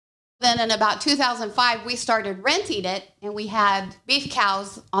then in about 2005, we started renting it, and we had beef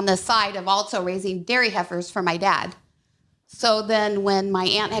cows on the side of also raising dairy heifers for my dad. So then when my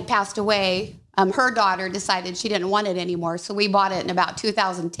aunt had passed away, her daughter decided she didn't want it anymore, so we bought it in about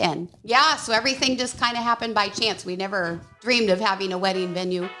 2010. Yeah, so everything just kind of happened by chance. We never dreamed of having a wedding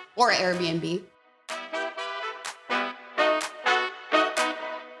venue or Airbnb.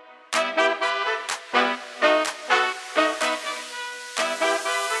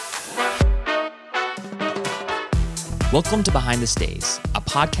 Welcome to Behind the Stays, a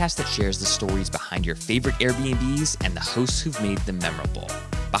podcast that shares the stories behind your favorite Airbnbs and the hosts who've made them memorable.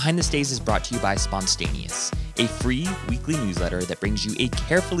 Behind the Stays is brought to you by Spontaneous, a free weekly newsletter that brings you a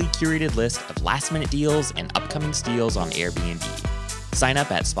carefully curated list of last-minute deals and upcoming steals on Airbnb. Sign up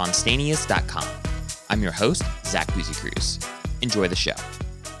at spontaneous.com. I'm your host, Zach Boozy-Cruz. Enjoy the show.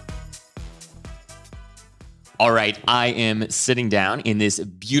 All right, I am sitting down in this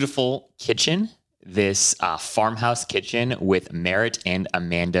beautiful kitchen, this farmhouse kitchen with Merritt and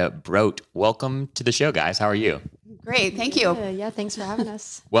Amanda Brote. Welcome to the show, guys. How are you? Great, thank you. Yeah, thanks for having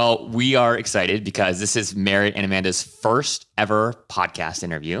us. Well, we are excited because this is Merritt and Amanda's first ever podcast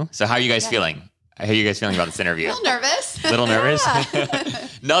interview. So how are you guys feeling? How are you guys feeling about this interview? A little nervous. Little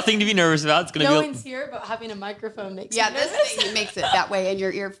nervous? Nothing to be nervous about. It's gonna no be one's here, but having a microphone makes Yeah, me this nervous. thing makes it that way in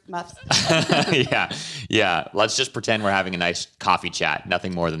your earmuffs. Yeah. Let's just pretend we're having a nice coffee chat.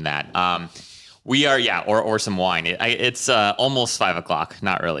 Nothing more than that. We are, or some wine. It's almost 5 o'clock.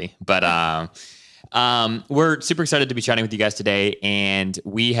 Not really, but we're super excited to be chatting with you guys today. And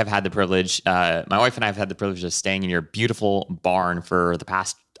we have had the privilege, my wife and I have had the privilege of staying in your beautiful barn for the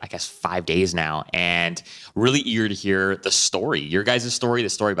past, 5 days now, and really eager to hear the story, your guys' story, the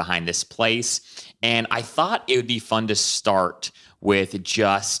story behind this place. And I thought it would be fun to start with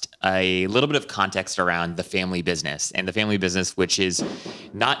just a little bit of context around the family business, and the family business, which is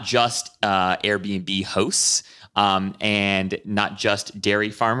not just Airbnb hosts and not just dairy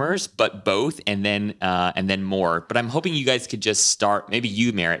farmers, but both, and then more. But I'm hoping you guys could just start, maybe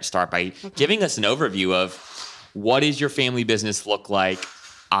you, Merritt, start by giving us an overview of what does your family business look like?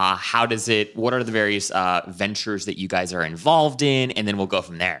 How does it, what are the various ventures that you guys are involved in? And then we'll go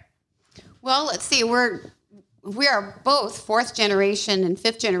from there. Well, let's see. We are both fourth generation and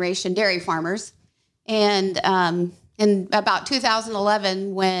fifth generation dairy farmers. And in about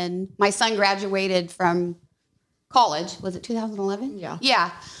 2011, when my son graduated from college, was it 2011? Yeah.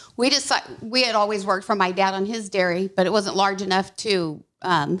 Yeah. We had always worked for my dad on his dairy, but it wasn't large enough to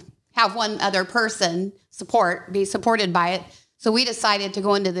have one other person be supported by it. So we decided to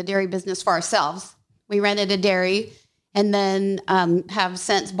go into the dairy business for ourselves. We rented a dairy and then have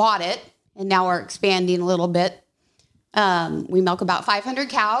since bought it. And now we're expanding a little bit. We milk about 500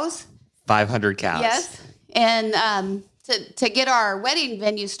 cows. 500 cows. Yes. And to get our wedding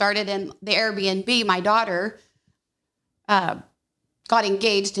venue started in the Airbnb, my daughter got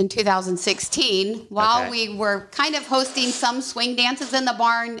engaged in 2016 while we were kind of hosting some swing dances in the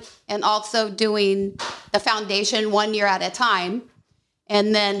barn and also doing the foundation 1 year at a time.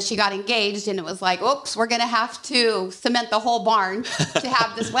 And then she got engaged and it was like, oops, we're going to have to cement the whole barn to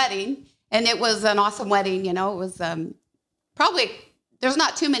have this wedding. And it was an awesome wedding. It was probably, there's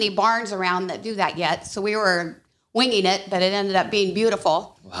not too many barns around that do that yet. So we were winging it, but it ended up being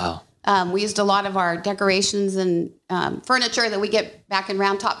beautiful. Wow. We used a lot of our decorations and furniture that we get back in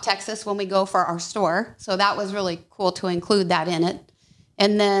Round Top, Texas when we go for our store. So that was really cool to include that in it.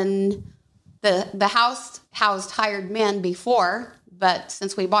 And then the house housed hired men before, but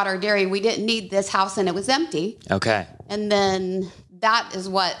since we bought our dairy, we didn't need this house and it was empty. Okay. And then that is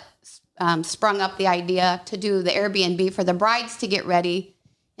what sprung up the idea to do the Airbnb for the brides to get ready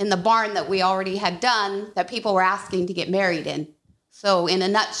in the barn that we already had done that people were asking to get married in. So in a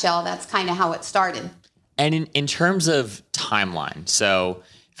nutshell, that's kind of how it started. And in terms of timeline, so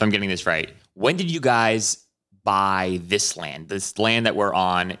if I'm getting this right, when did you guys buy this land? This land that we're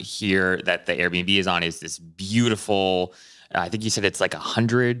on here, that the Airbnb is on, is this beautiful, I think you said it's like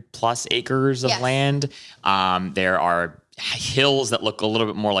 100+ acres of land. There are hills that look a little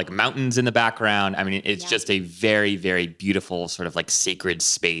bit more like mountains in the background. I mean, it's just a very, very beautiful sort of like sacred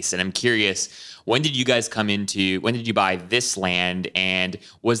space. And I'm curious, when did you buy this land? And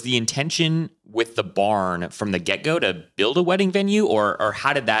was the intention with the barn from the get-go to build a wedding venue, or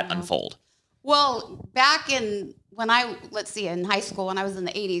how did that unfold? Well, back in high school, when I was in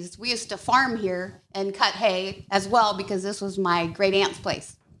the 80s, we used to farm here and cut hay as well because this was my great aunt's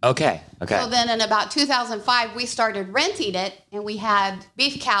place. Okay. So then in about 2005, we started renting it, and we had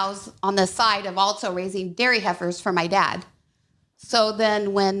beef cows on the side of also raising dairy heifers for my dad. So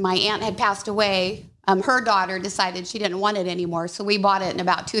then when my aunt had passed away, her daughter decided she didn't want it anymore. So we bought it in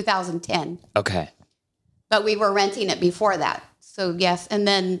about 2010. Okay. But we were renting it before that. So yes. And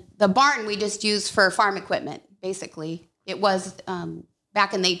then the barn we just used for farm equipment, basically. It was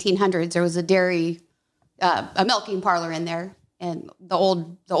back in the 1800s, there was a dairy, a milking parlor in there. And the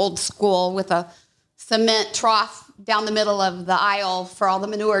old school with a cement trough down the middle of the aisle for all the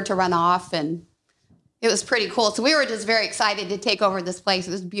manure to run off. And it was pretty cool. So we were just very excited to take over this place.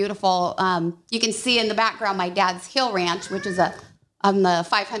 It was beautiful. You can see in the background my dad's Hill Ranch, which is on the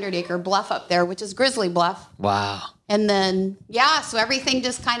 500-acre bluff up there, which is Grizzly Bluff. Wow. And then, so everything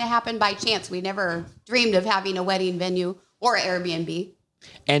just kind of happened by chance. We never dreamed of having a wedding venue or an Airbnb.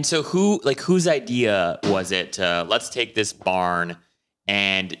 And so whose idea was it to let's take this barn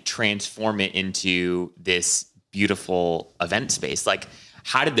and transform it into this beautiful event space? Like,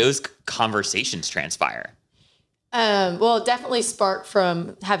 how did those conversations transpire? Well, it definitely sparked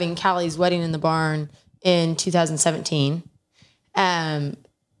from having Callie's wedding in the barn in 2017. Merritt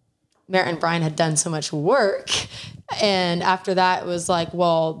and Brian had done so much work. And after that, it was like,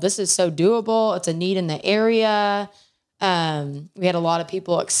 well, this is so doable. It's a need in the area. We had a lot of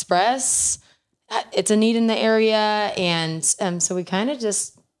people express it's a need in the area. And so we kind of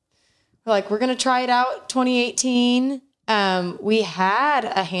just were like, we're going to try it out 2018. We had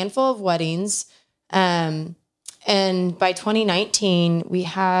a handful of weddings. And by 2019,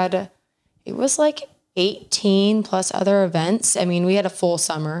 it was like 18 plus other events. I mean, we had a full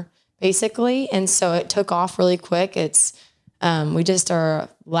summer basically. And so it took off really quick. We just are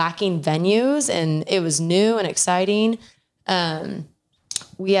lacking venues and it was new and exciting.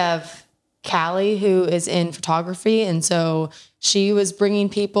 We have Callie who is in photography. And so she was bringing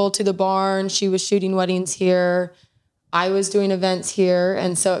people to the barn. She was shooting weddings here. I was doing events here.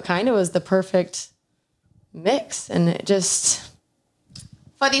 And so it kind of was the perfect mix. And it just...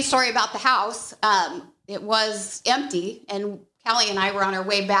 Funny story about the house. It was empty, and Callie and I were on our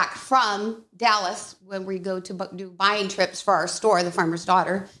way back from Dallas when we go to do buying trips for our store, The Farmer's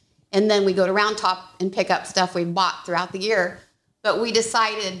Daughter. And then we go to Round Top and pick up stuff we bought throughout the year. But we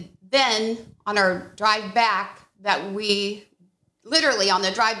decided then on our drive back that we were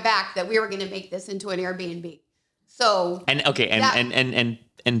going to make this into an Airbnb. So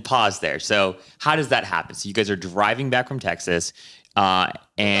and pause there. So how does that happen? So you guys are driving back from Texas, and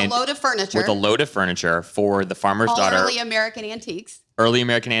with a load of furniture for the Farmer's Daughter. Early American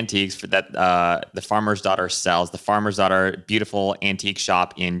Antiques For that, the Farmer's Daughter sells. The Farmer's Daughter, beautiful antique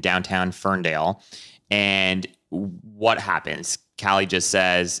shop in downtown Ferndale. And what happens? Callie just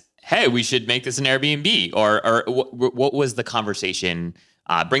says, "Hey, we should make this an Airbnb." Or what was the conversation?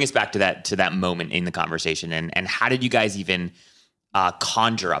 Bring us back to that moment in the conversation, and how did you guys even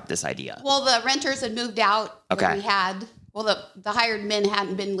conjure up this idea? Well, the renters had moved out. Okay. The hired men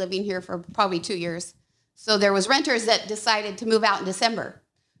hadn't been living here for probably 2 years. So there was renters that decided to move out in December.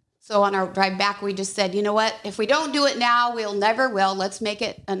 So on our drive back, we just said, you know what? If we don't do it now, we'll never will. Let's make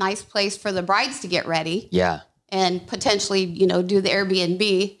it a nice place for the brides to get ready. Yeah. And potentially, do the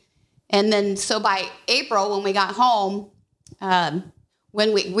Airbnb. And then so by April, when we got home,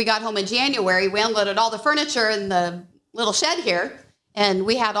 when we got home in January, we unloaded all the furniture in the little shed here. And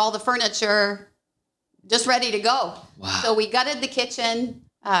we had all the furniture just ready to go. Wow. So we gutted the kitchen.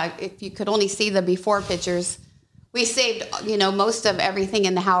 If you could only see the before pictures, we saved, most of everything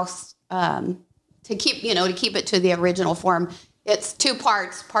in the house to keep it to the original form. It's two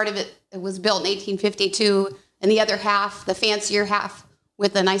parts. Part of it was built in 1852, and the other half, the fancier half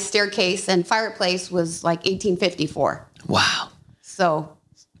with a nice staircase and fireplace, was like 1854. Wow. So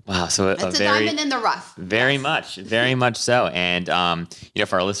it's a diamond in the rough. Very much so. And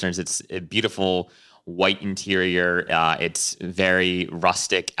for our listeners, it's a beautiful white interior. It's very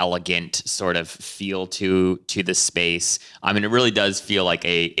rustic, elegant sort of feel to the space. I mean, it really does feel like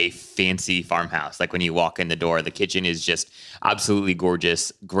a fancy farmhouse. Like when you walk in the door, the kitchen is just absolutely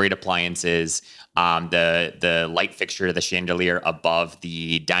gorgeous. Great appliances. The light fixture, the chandelier above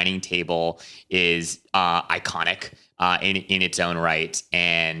the dining table is iconic in its own right,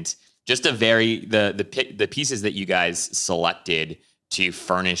 and just the pieces that you guys selected to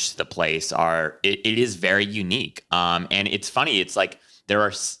furnish the place it is very unique. And it's funny. It's like there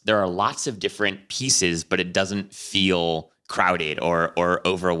are lots of different pieces, but it doesn't feel crowded or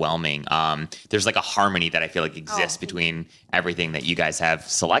overwhelming. There's like a harmony that I feel like exists between everything that you guys have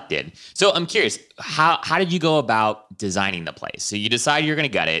selected. So I'm curious, how did you go about designing the place? So you decide you're going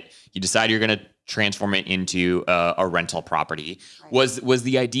to gut it. You decide you're going to transform it into a rental property. Right. Was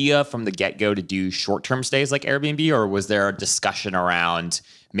the idea from the get-go to do short-term stays like Airbnb, or was there a discussion around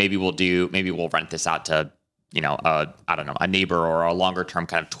maybe we'll rent this out to I don't know, a neighbor or a longer term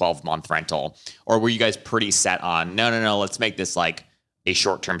kind of 12-month rental? Or were you guys pretty set on, no, let's make this like a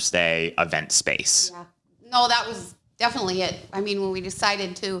short-term stay event space? Yeah. No, that was definitely it. I mean, when we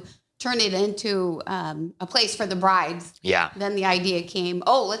decided to turn it into a place for the brides, then the idea came,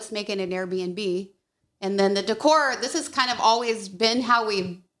 let's make it an Airbnb. And then the decor, this has kind of always been how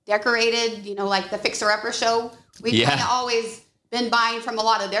we've decorated, like the Fixer Upper show. We've kind of always been buying from a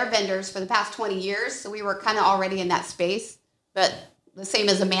lot of their vendors for the past 20 years. So we were kind of already in that space. But the same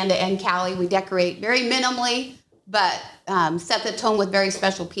as Amanda and Callie, we decorate very minimally, but set the tone with very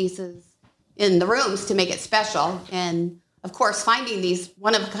special pieces in the rooms to make it special. And of course, finding these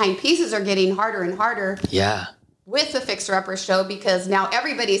one-of-a-kind pieces are getting harder and harder. Yeah. With the Fixer Upper show, because now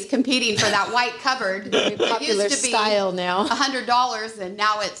everybody's competing for that white cupboard. Popular style now. $100, and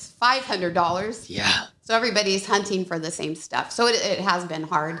now it's $500. Yeah. So everybody's hunting for the same stuff. So it has been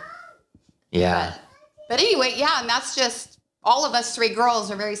hard. Yeah. But anyway, and that's just, all of us 3 girls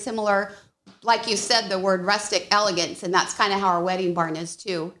are very similar. Like you said, the word rustic elegance, and that's kind of how our wedding barn is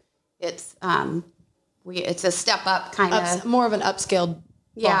too. It's it's a step up kind of. More of an upscaled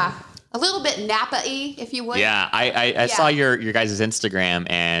barn. A little bit Napa-y, if you would. Yeah, I saw your guys' Instagram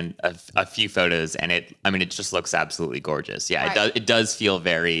and a few photos, and it just looks absolutely gorgeous. Yeah, right. It does feel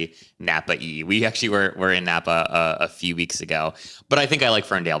very Napa-y. We actually were in Napa a few weeks ago, but I think I like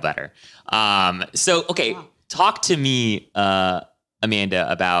Ferndale better. Talk to me,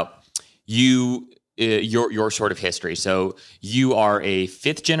 Amanda, about your sort of history. So you are a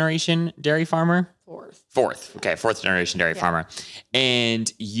 5th generation dairy farmer? Fourth. Okay, 4th generation dairy farmer.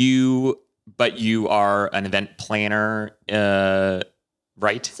 And you are an event planner,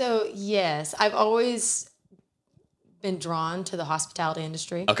 right? So, yes, I've always been drawn to the hospitality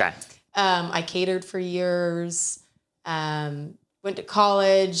industry. Okay. I catered for years, went to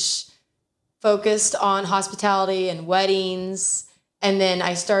college, focused on hospitality and weddings. And then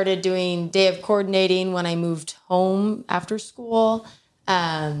I started doing day of coordinating when I moved home after school.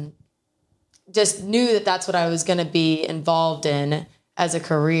 Just knew that that's what I was going to be involved in as a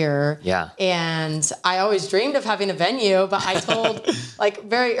career. Yeah. And I always dreamed of having a venue, but I told,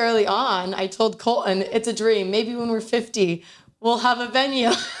 very early on, I told Colton, it's a dream. Maybe when we're 50, we'll have a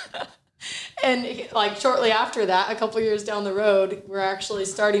venue. And shortly after that, a couple years down the road, we're actually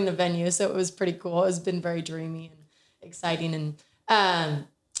starting a venue. So it was pretty cool. It's been very dreamy and exciting. And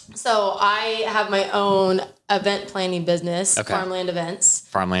so I have my own event planning business, Farmland Events.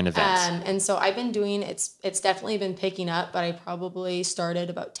 And so I've been doing, it's definitely been picking up, but I probably started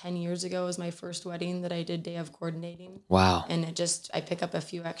about 10 years ago was my first wedding that I did day of coordinating. Wow. And I pick up a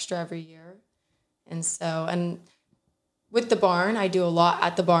few extra every year. And with the barn, I do a lot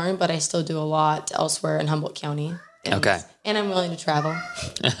at the barn, but I still do a lot elsewhere in Humboldt County. And I'm willing to travel.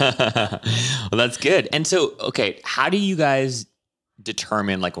 Well, that's good. And so, how do you guys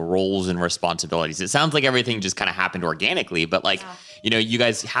determine roles and responsibilities? It sounds like everything just kind of happened organically, but you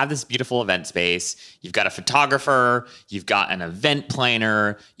guys have this beautiful event space. You've got a photographer, you've got an event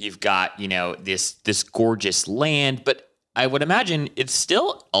planner, you've got, this gorgeous land, but I would imagine it's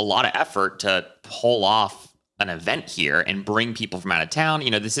still a lot of effort to pull off an event here and bring people from out of town.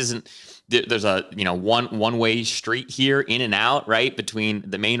 This isn't, there's a, one-way street here in and out, right, between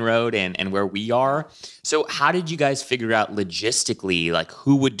the main road and where we are. So how did you guys figure out logistically,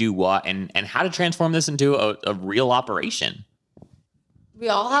 who would do what and how to transform this into a real operation? We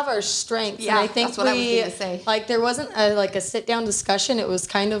all have our strengths. Yeah, and I think that's what I was going to say. There wasn't a sit-down discussion. It was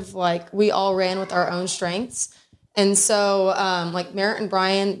kind of we all ran with our own strengths. And so, Merritt and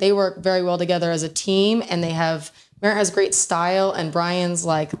Brian, they work very well together as a team, and Merritt has great style, and Brian's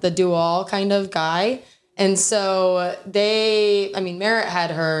the do-all kind of guy. And so Merritt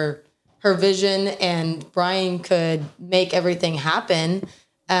had her vision, and Brian could make everything happen.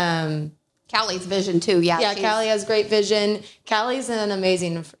 Callie's vision too, Yeah, Callie has great vision. Callie's an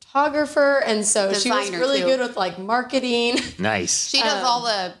amazing photographer, and so she was really good with marketing. Nice. She does all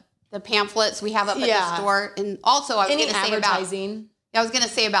the pamphlets we have up at the store. And also I was going to say advertising. I was going to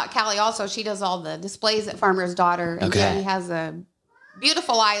say about Callie also, she does all the displays at Farmer's Daughter. And she has a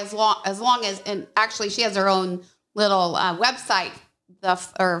beautiful eye as long as, and actually she has her own little website,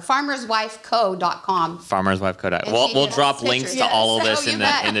 farmerswifeco.com. Farmerswifeco.com. We'll drop links to all of this in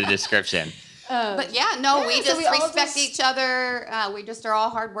the description. But we just respect each other. We just are all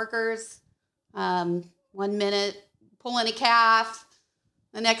hard workers. 1 minute pulling a calf.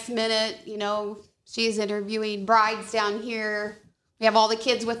 The next minute, she's interviewing brides down here. We have all the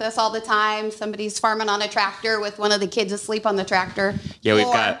kids with us all the time. Somebody's farming on a tractor with one of the kids asleep on the tractor.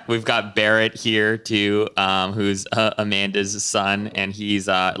 Yeah, we've got Barrett here too, who's Amanda's son, and he's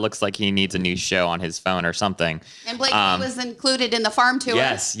looks like he needs a new show on his phone or something. And Blake was included in the farm tour.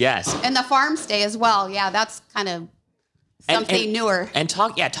 Yes. And the farm stay as well. Yeah, that's kind of something newer. And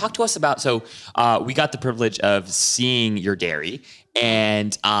talk to us about. So we got the privilege of seeing your dairy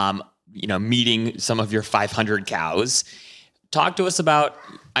and meeting some of your 500 cows. Talk to us about,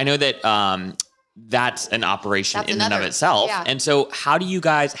 I know that that's an operation in and of itself. Yeah. And so how do you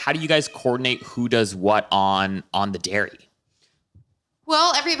guys coordinate who does what on the dairy?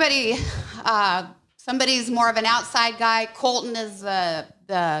 Well, everybody, somebody's more of an outside guy. Colton is the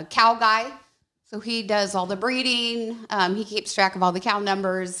cow guy. So he does all the breeding. He keeps track of all the cow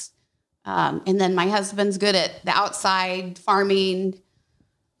numbers. And then my husband's good at the outside farming,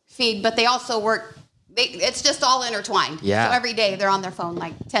 feed, but they also work. It's just all intertwined. Yeah. So every day they're on their phone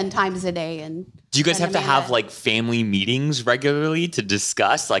like 10 times a day. And do you guys have to have like family meetings regularly to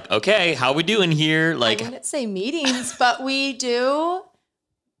discuss like, okay, how we doing here? Like, I wouldn't say meetings, but we do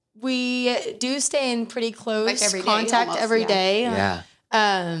stay in pretty close contact every day. Yeah.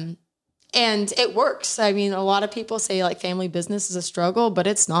 And it works. I mean, a lot of people say like family business is a struggle, but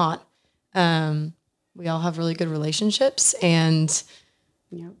it's not. We all have really good relationships, and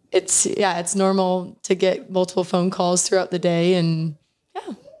it's normal to get multiple phone calls throughout the day. And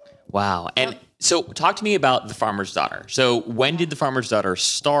yeah. Wow. And so talk to me about the Farmer's Daughter. So when did the Farmer's Daughter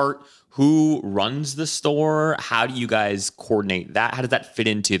start? Who runs the store? How do you guys coordinate that? How does that fit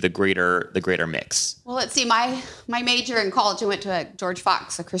into the greater mix? Well, let's see. My major in college, I went to George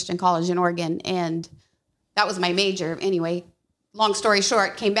Fox, a Christian college in Oregon, and that was my major. Anyway, long story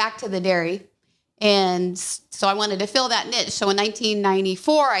short, came back to the dairy, and so I wanted to fill that niche. So in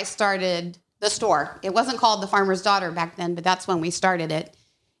 1994, I started the store. It wasn't called the Farmer's Daughter back then, but that's when we started it.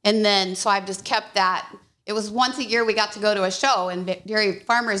 And then, so I've just kept that. It was once a year we got to go to a show, and dairy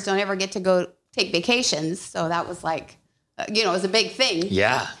farmers don't ever get to go take vacations. So that was like, it was a big thing.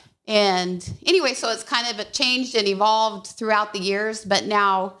 Yeah. And anyway, so it's kind of changed and evolved throughout the years. But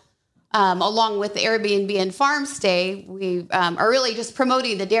now, along with the Airbnb and farm stay, we are really just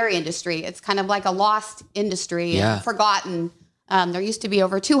promoting the dairy industry. It's kind of like a lost industry and forgotten. There used to be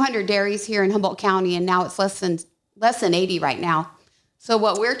over 200 dairies here in Humboldt County, and now it's less than 80 right now. So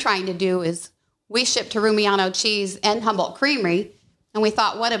what we're trying to do is we ship to Rumiano Cheese and Humboldt Creamery, and we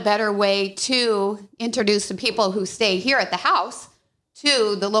thought, what a better way to introduce the people who stay here at the house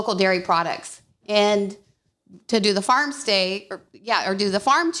to the local dairy products, and to do the farm stay, or do the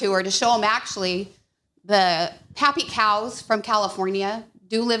farm tour to show them actually the happy cows from California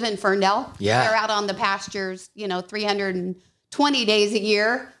do live in Ferndale. Yeah. They're out on the pastures, 320 days a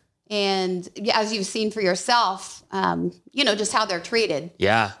year. And as you've seen for yourself, just how they're treated.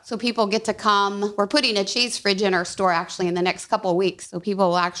 Yeah. So people get to come. We're putting a cheese fridge in our store actually in the next couple of weeks. So people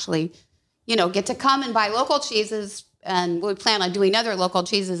will actually, get to come and buy local cheeses. And we plan on doing other local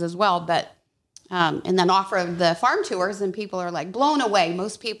cheeses as well. But, and then offer the farm tours, and people are like blown away.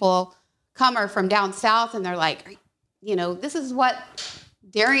 Most people are from down south, and they're like, this is what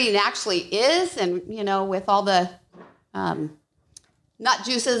dairying actually is. And, with all the, nut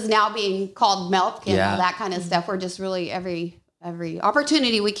juices now being called milk and all that kind of stuff. We're just really every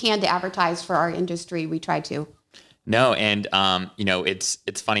opportunity we can to advertise for our industry, we try to. No, and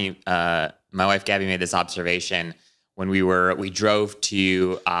it's funny. My wife Gabby made this observation when we drove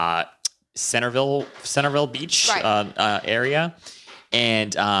to Centerville Beach area,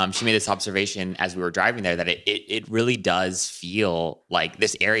 and she made this observation as we were driving there that it really does feel like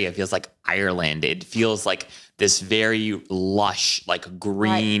this area feels like Ireland. It feels like this very lush, like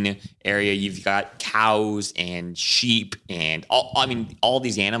green area. You've got cows and sheep and all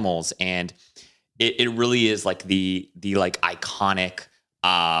these animals, and it really is like the like iconic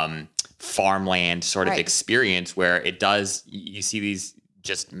farmland sort of experience where you see these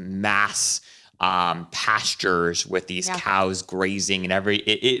just mass pastures with these cows grazing and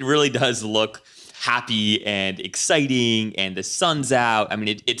it really does look happy and exciting, and the sun's out. I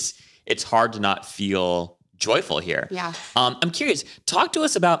mean, it's hard to not feel joyful here. Yeah. I'm curious, talk to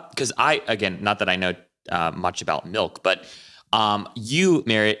us about, because not that I know much about milk, but you,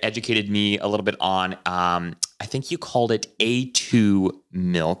 Merritt, educated me a little bit on, I think you called it A2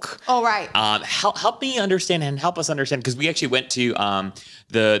 milk. Oh, right. Help me understand and help us understand, because we actually went to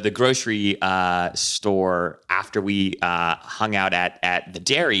the grocery store after we hung out at the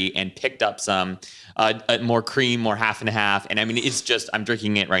dairy and picked up some more cream, more half and half. And I mean, I'm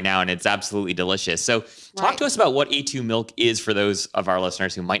drinking it right now, and it's absolutely delicious. So talk to us about what A2 milk is for those of our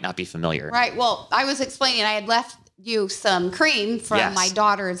listeners who might not be familiar. Right. Well, I was explaining, I had left you some cream from Yes. my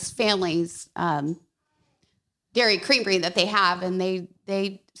daughter's family's dairy creamery that they have, and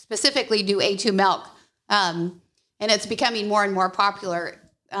they specifically do A2 milk, and it's becoming more and more popular.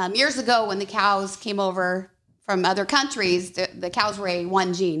 Years ago, when the cows came over from other countries, the cows were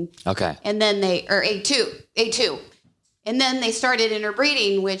A1 gene, Okay. and then or A2, and then they started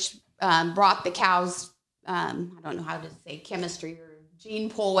interbreeding, which brought the cows, I don't know how to say chemistry or gene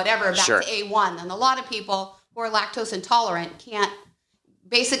pool, whatever, back Sure. to A1, and a lot of people who are lactose intolerant can't.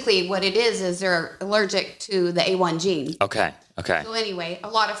 Basically, what it is they're allergic to the A1 gene. Okay. Okay. So anyway, a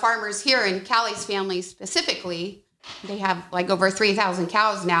lot of farmers here in Callie's family specifically, they have like over 3,000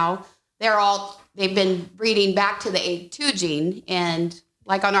 cows now. They've been breeding back to the A2 gene, and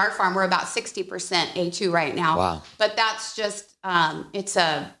like on our farm, we're about 60% A2 right now. Wow. But that's just it's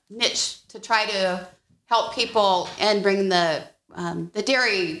a niche to try to help people and bring the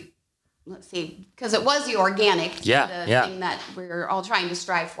dairy. Let's see, because it was the organic, Yeah, the yeah. thing that we're all trying to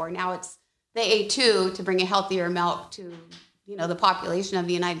strive for. Now it's the A2 to bring a healthier milk to, the population of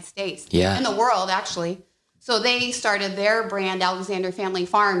the United States Yeah. and the world, actually. So they started their brand, Alexander Family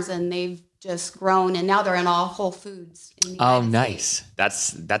Farms, and they've just grown, and now they're in all Whole Foods. In the Oh, United nice.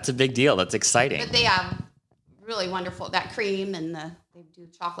 States. That's a big deal. That's exciting. But they have really wonderful, that cream, and they do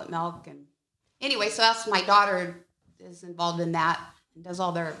chocolate milk. And anyway, so that's my daughter is involved in that and does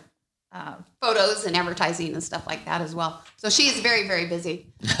all their photos and advertising and stuff like that as well. So she's very, very busy.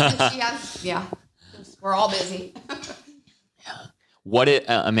 And she has, we're all busy.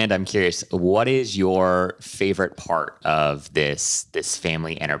 Amanda, I'm curious, what is your favorite part of this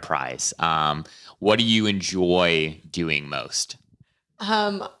family enterprise? What do you enjoy doing most?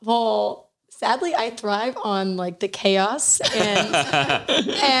 Well, sadly, I thrive on like the chaos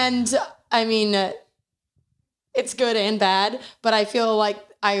and I mean, it's good and bad, but I feel like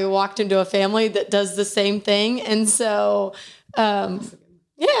I walked into a family that does the same thing. And so, which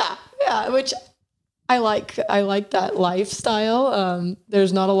I like that lifestyle.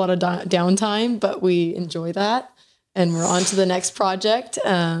 There's not a lot of downtime, but we enjoy that, and we're on to the next project.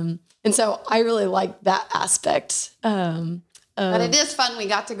 And so I really like that aspect. But it is fun. We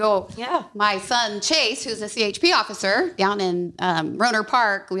got to go. Yeah. My son, Chase, who's a CHP officer down in Roner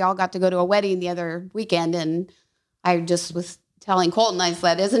Park, we all got to go to a wedding the other weekend. And I just was telling Colton, I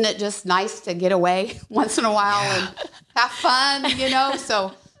said, isn't it just nice to get away once in a while and have fun,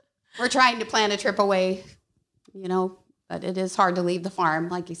 So we're trying to plan a trip away, but it is hard to leave the farm,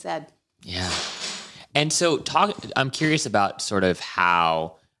 like you said. Yeah. And so I'm curious about sort of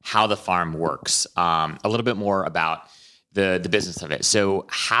how the farm works, a little bit more about the business of it. So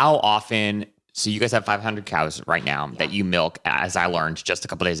how often, so you guys have 500 cows right now that you milk, as I learned just a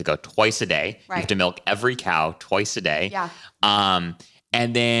couple days ago, twice a day. Right. You have to milk every cow twice a day. Yeah.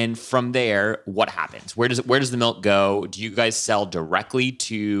 And then from there, what happens? Where does the milk go? Do you guys sell directly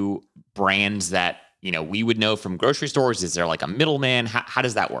to brands that, we would know from grocery stores? Is there like a middleman? How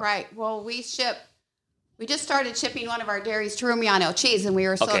does that work? Right. Well, we just started shipping one of our dairies to Rumiano Cheese, and we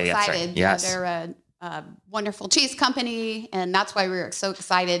were so Okay, that's right. excited. Yes. They're a wonderful cheese company, and that's why we were so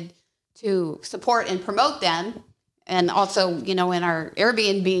excited to support and promote them, and also, in our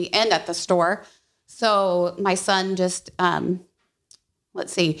Airbnb and at the store. So my son just,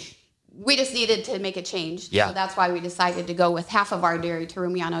 we just needed to make a change. Yeah. So that's why we decided to go with half of our dairy to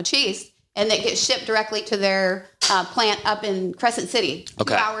Rumiano Cheese, and it gets shipped directly to their plant up in Crescent City,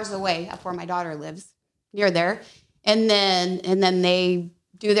 Okay. 2 hours away, up where my daughter lives, near there. And then they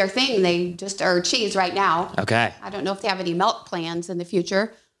do their thing. They just are cheese right now. Okay. I don't know if they have any milk plans in the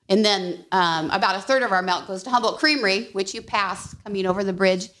future. And then about a third of our milk goes to Humboldt Creamery, which you pass coming over the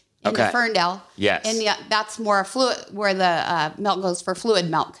bridge into Okay. Ferndale. Yes. And that's more fluid, where the milk goes for fluid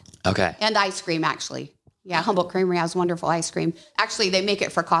milk Okay. and ice cream, actually. Yeah, Humboldt Creamery has wonderful ice cream. Actually, they make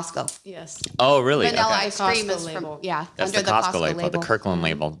it for Costco. Yes. Oh, really? Vanilla Okay. ice cream Costco is label. from, That's under the Costco label, the Kirkland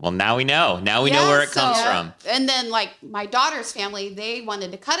label. Well, now we know. Now we know where it comes from. And then, like my daughter's family, they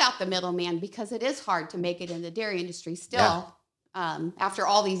wanted to cut out the middleman because it is hard to make it in the dairy industry still after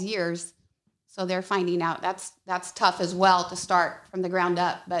all these years. So they're finding out that's tough as well to start from the ground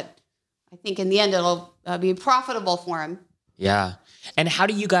up. But I think in the end, it'll be profitable for them. Yeah. And how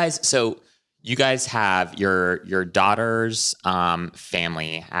do you guys? So you guys have your daughter's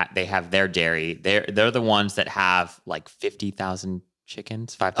family. They have their dairy. They're the ones that have like 50,000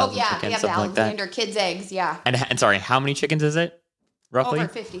 chickens, 5,000 Oh yeah, chickens, yeah, the something like that. Alexander Kids eggs, yeah, And sorry, how many chickens is it? Roughly over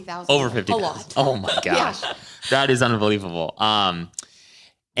 50,000. Over 50,000. A lot. Oh my gosh, that is unbelievable.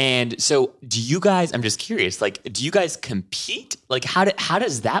 And so do you guys? I'm just curious. Like, do you guys compete? Like, how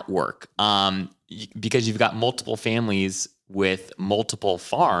does that work? Because you've got multiple families with multiple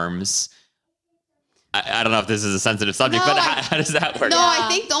farms. I don't know if this is a sensitive subject, No, but how does that work? No, Yeah, I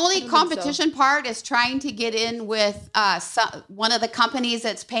think the only so. competition part is trying to get in with one of the companies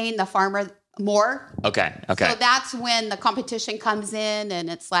that's paying the farmer more. Okay. So that's when the competition comes in, and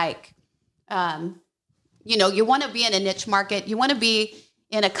it's like, you want to be in a niche market. You want to be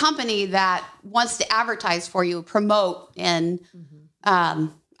in a company that wants to advertise for you, promote, and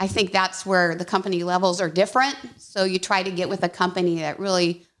I think that's where the company levels are different. So you try to get with a company that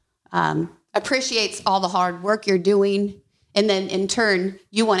really appreciaes all the hard work you're doing, and then in turn,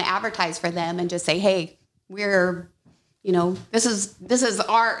 you want to advertise for them and just say, "Hey, we're." This is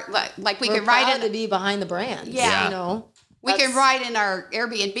our like we We're can write proud it. to be behind the brand. Yeah. We can write in our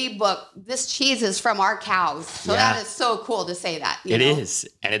Airbnb book, this cheese is from our cows. So that is so cool to say that. It is,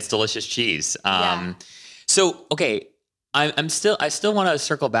 and it's delicious cheese. Yeah. So okay, I still want to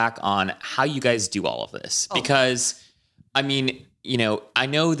circle back on how you guys do all of this because, I mean, I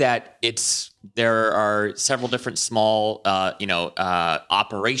know that there are several different small,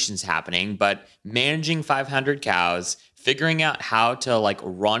 operations happening, but managing 500 cows, figuring out how to like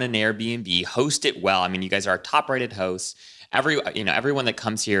run an Airbnb, host it well. I mean, you guys are top-rated hosts. Everyone that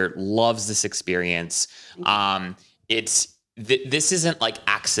comes here loves this experience. This isn't like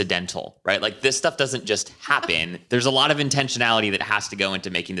accidental, right? Like this stuff doesn't just happen. There's a lot of intentionality that has to go into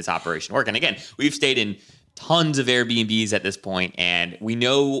making this operation work. And again, we've stayed in tons of Airbnbs at this point, and we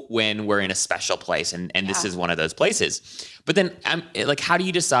know when we're in a special place, and this is one of those places. But then, how do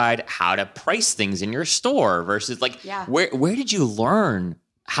you decide how to price things in your store versus where did you learn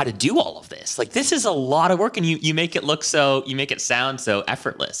how to do all of this? Like, this is a lot of work, and you make it sound so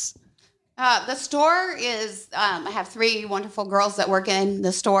effortless. The store is, I have 3 wonderful girls that work in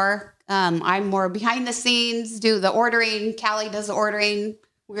the store. I'm more behind the scenes, do the ordering. Callie does the ordering.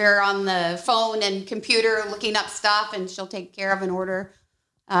 We're on the phone and computer looking up stuff, and she'll take care of an order.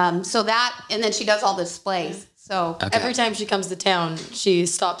 And then she does all the displays. So every time she comes to town, she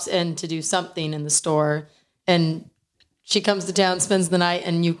stops in to do something in the store, and she comes to town, spends the night,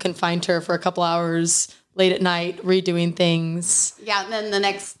 and you can find her for a couple hours late at night redoing things. Yeah, and then the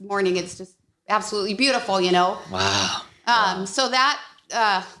next morning it's just absolutely beautiful, Wow. So that,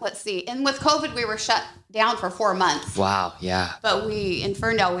 let's see. And with COVID, we were shut down for 4 months. Wow, yeah. But in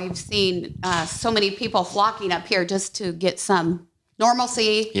Ferndale, we've seen so many people flocking up here just to get some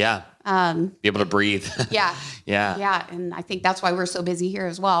normalcy. Yeah. Be able to breathe. Yeah. Yeah. Yeah, and I think that's why we're so busy here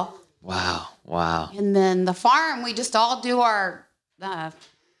as well. Wow. And then the farm, we just all do our,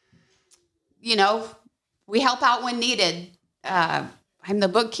 we help out when needed. I'm the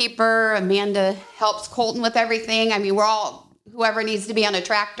bookkeeper. Amanda helps Colton with everything. I mean, we're all, whoever needs to be on a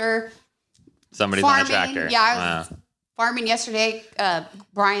tractor. Somebody's farming, on a tractor. Yeah, I was farming yesterday.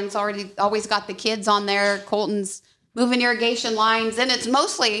 Brian's always got the kids on there. Colton's moving irrigation lines. And it's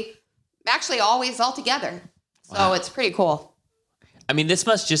mostly, actually always all together. So it's pretty cool. I mean, this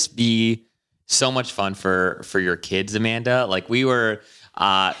must just be so much fun for your kids, Amanda. Like we were,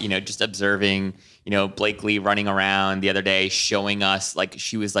 just observing, Blakely running around the other day, showing us like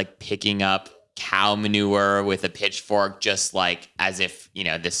she was like picking up cow manure with a pitchfork, just like as if,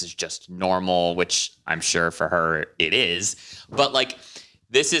 this is just normal, which I'm sure for her it is. But like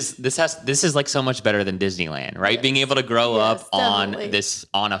this is like so much better than Disneyland, right? Yes. Being able to grow up on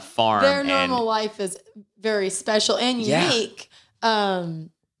a farm. Their normal life is very special and unique.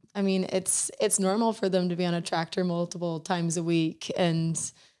 I mean, it's normal for them to be on a tractor multiple times a week and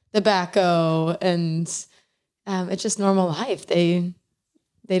the backhoe, and it's just normal life. They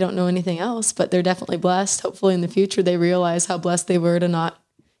don't know anything else, but they're definitely blessed. Hopefully in the future they realize how blessed they were to not,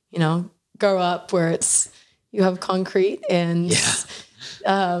 grow up where you have concrete and just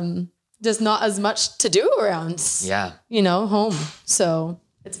not as much to do around, home. So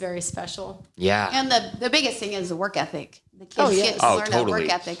it's very special. Yeah. And the biggest thing is the work ethic. The kids get to learn that work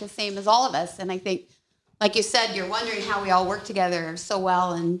ethic, the same as all of us. And I think, like you said, you're wondering how we all work together so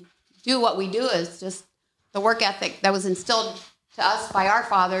well and do what we do is just the work ethic that was instilled to us by our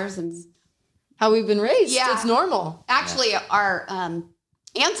fathers and how we've been raised. Yeah. It's normal. Actually, our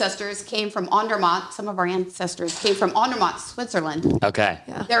ancestors came from Andermatt. Some of our ancestors came from Andermatt, Switzerland. Okay.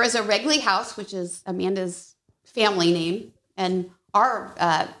 Yeah. There is a Wrigley House, which is Amanda's family name, and our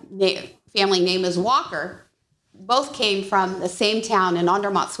family name is Walker. Both came from the same town in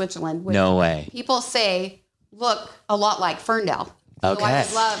Andermatt, Switzerland. Which no way. People say look a lot like Ferndale. Okay.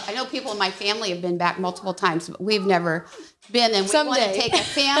 So I know people in my family have been back multiple times, but we've never been. And we want to take a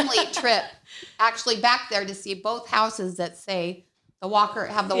family trip actually back there to see both houses that say Walker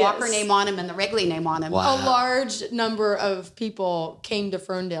name on them and the Wrigley name on them. Wow. A large number of people came to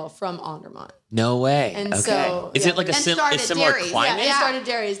Ferndale from Andermatt. No way. And okay. so is it like a similar dairies. climate? Yeah, it started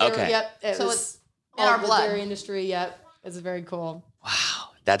dairies. Okay. So it's in our the blood. dairy industry. Yep, it's very cool. Wow,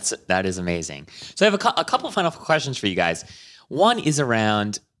 that is amazing. So I have a couple of final questions for you guys. One is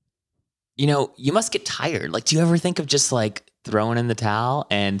around, you must get tired. Like, do you ever think of just like throwing in the towel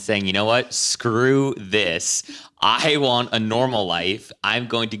and saying, you know what, screw this. I want a normal life. I'm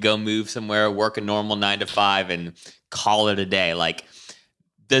going to go move somewhere, work a normal 9 to 5 and call it a day. Like,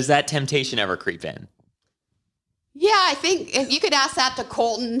 does that temptation ever creep in? Yeah, I think if you could ask that to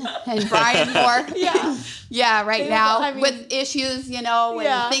Colton and Brian more. Yeah, right now with issues,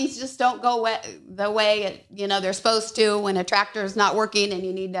 when things just don't go the way they're supposed to, when a tractor is not working and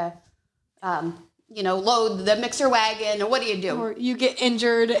you need to, load the mixer wagon, or what do you do? Or you get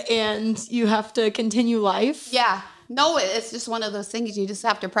injured and you have to continue life. Yeah, no, it's just one of those things you just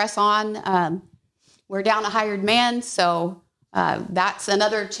have to press on. We're down a hired man, so that's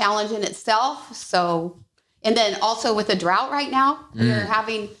another challenge in itself. So. And then also with the drought right now,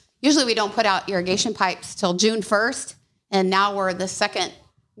 usually we don't put out irrigation pipes till June 1st. And now we're the second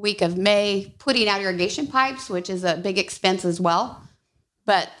week of May putting out irrigation pipes, which is a big expense as well.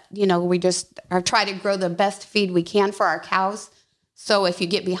 But, we just are trying to grow the best feed we can for our cows. So if you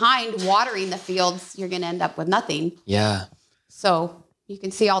get behind watering the fields, you're going to end up with nothing. Yeah. So you can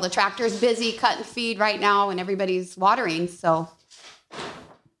see all the tractors busy cutting feed right now and everybody's watering. So,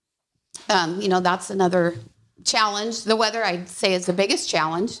 that's another challenge. The weather, I'd say, is the biggest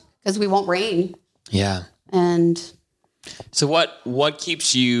challenge because we won't rain. Yeah. And so what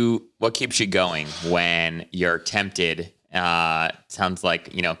keeps you going when you're tempted? Sounds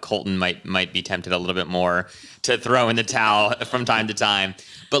like, Colton might be tempted a little bit more to throw in the towel from time to time.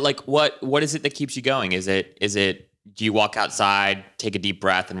 But like, what is it that keeps you going? Is it, do you walk outside, take a deep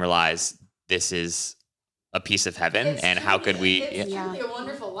breath and realize this is a piece of heaven, how could we? It's truly a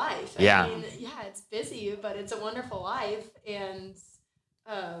wonderful life. I mean, it's busy, but it's a wonderful life. And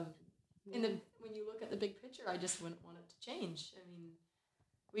when you look at the big picture, I just wouldn't want it to change. I mean,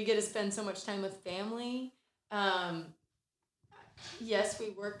 we get to spend so much time with family. Yes, we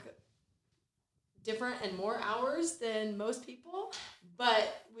work different and more hours than most people,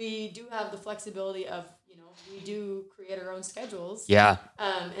 but we do have the flexibility of, we do create our own schedules. Yeah.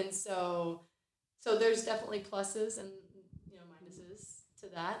 And so there's definitely pluses and minuses to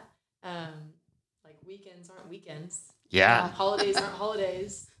that. Like weekends aren't weekends. Yeah. Holidays aren't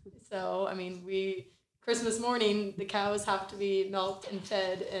holidays. So I mean, Christmas morning the cows have to be milked and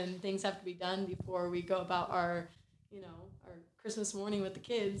fed and things have to be done before we go about our our Christmas morning with the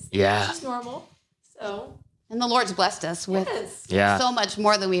kids. Yeah. It's just normal. So. And the Lord's blessed us with so much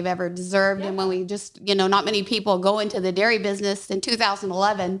more than we've ever deserved. Yeah. And when we just, not many people go into the dairy business in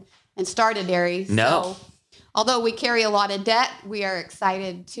 2011 and start a dairy. No. So, although we carry a lot of debt, we are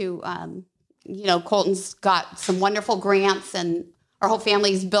excited to, Colton's got some wonderful grants and our whole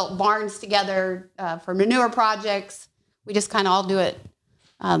family's built barns together for manure projects. We just kind of all do it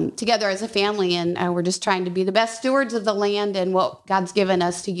together as a family. And we're just trying to be the best stewards of the land and what God's given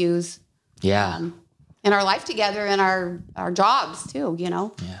us to use. Yeah. In our life together and our jobs too,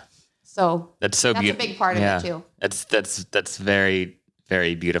 Yeah. So that's so beautiful. That's a big part of it too. That's very,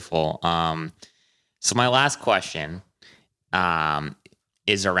 very beautiful. So my last question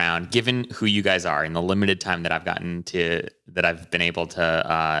is around, given who you guys are in the limited time that I've been able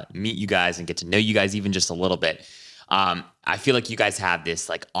to meet you guys and get to know you guys even just a little bit. I feel like you guys have this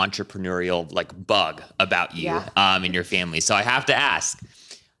like entrepreneurial like bug about you in your family. So I have to ask,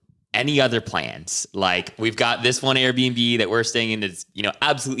 any other plans? Like, we've got this one Airbnb that we're staying in that's,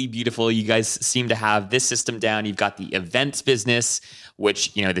 absolutely beautiful. You guys seem to have this system down. You've got the events business,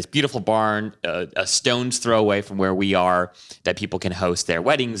 which, this beautiful barn, a stone's throw away from where we are, that people can host their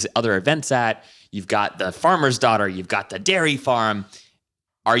weddings, other events at. You've got the farmer's daughter. You've got the dairy farm.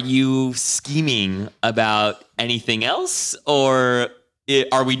 Are you scheming about anything else, or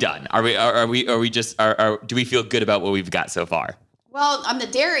are we done? Do we feel good about what we've got so far? Well, on the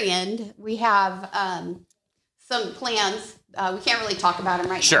dairy end, we have some plans. We can't really talk about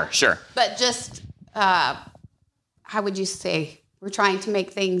them right now. Sure. But just, how would you say, we're trying to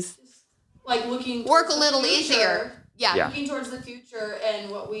make things like looking work a little easier. Yeah. Looking towards the future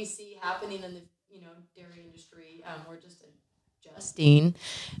and what we see happening in the dairy industry. We're just adjusting.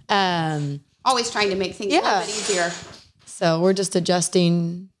 Always trying to make things a little bit easier. So we're just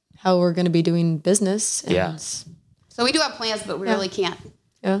adjusting how we're going to be doing business. And So we do have plans, but we really can't.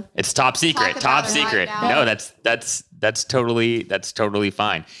 Yeah. It's top secret. Top secret. Right no, that's totally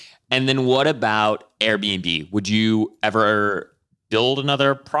fine. And then what about Airbnb? Would you ever build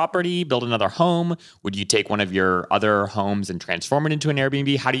another property, build another home? Would you take one of your other homes and transform it into an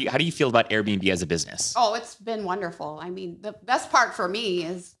Airbnb? How do you feel about Airbnb as a business? Oh, it's been wonderful. I mean, the best part for me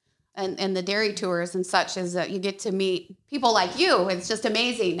is and the dairy tours and such is that you get to meet people like you. It's just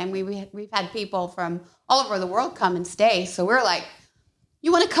amazing. And we've had people from all over the world come and stay. So we're like,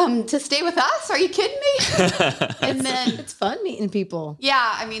 you want to come to stay with us? Are you kidding me? And then It's fun meeting people.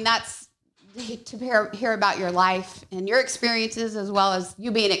 yeah, I mean, that's to hear about your life and your experiences, as well as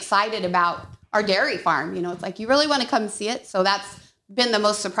you being excited about our dairy farm. You know, it's like, you really want to come see it. So that's been the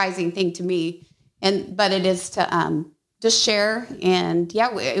most surprising thing to me. But it is to just share. And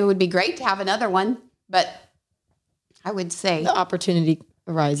yeah, it would be great to have another one. But I would say The opportunity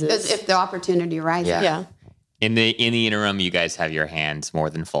arises. if the opportunity arises. Yeah. In the interim, you guys have your hands more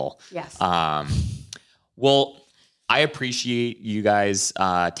than full. Yes. Well, I appreciate you guys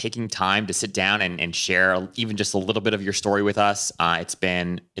taking time to sit down and share even just a little bit of your story with us. It's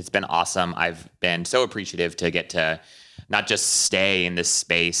been awesome. I've been so appreciative to get to not just stay in this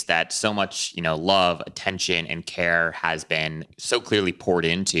space that so much, love, attention, and care has been so clearly poured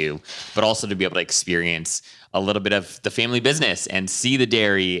into, but also to be able to experience a little bit of the family business and see the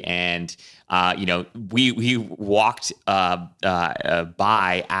dairy. And we walked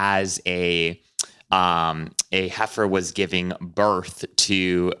by as a heifer was giving birth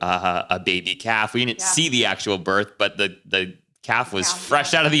to a baby calf. We didn't see the actual birth, but the calf was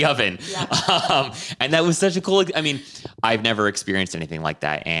fresh out of the oven. Yeah. And that was such a cool, I've never experienced anything like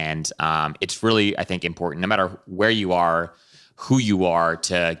that. And it's really, I think, important, no matter where you are, who you are,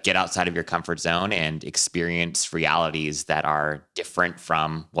 to get outside of your comfort zone and experience realities that are different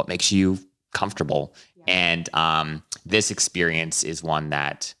from what makes you comfortable. Yeah. And this experience is one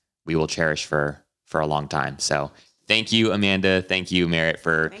that we will cherish for a long time. So thank you, Amanda. Thank you, Merritt,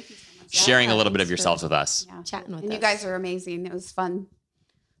 for sharing a little bit of yourselves with us. Yeah. Chatting with us. You guys are amazing. It was fun.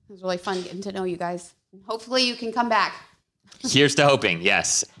 It was really fun getting to know you guys. Hopefully you can come back. Here's to hoping.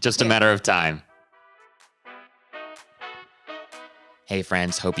 Yes. Just a matter of time. Hey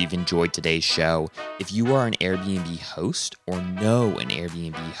friends, hope you've enjoyed today's show. If you are an Airbnb host or know an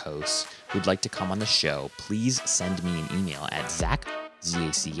Airbnb host who'd like to come on the show, please send me an email at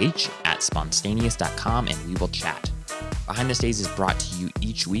zach@spontaneous.com and we will chat. Behind the Stays is brought to you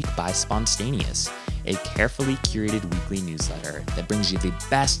each week by Spontaneous, a carefully curated weekly newsletter that brings you the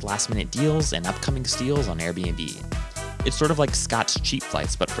best last-minute deals and upcoming steals on Airbnb. It's sort of like Scott's Cheap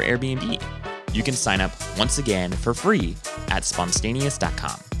Flights, but for Airbnb. You can sign up once again for free at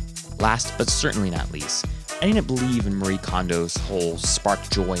spontaneous.com. Last but certainly not least, I didn't believe in Marie Kondo's whole spark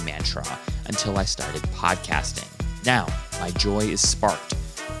joy mantra until I started podcasting. Now, my joy is sparked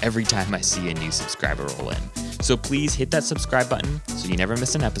every time I see a new subscriber roll in. So please hit that subscribe button so you never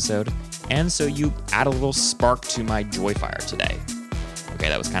miss an episode, and so you add a little spark to my joy fire today. Okay,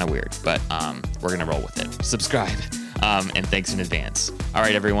 that was kind of weird, but we're going to roll with it. Subscribe. And thanks in advance. All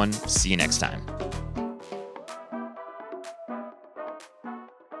right, everyone. See you next time.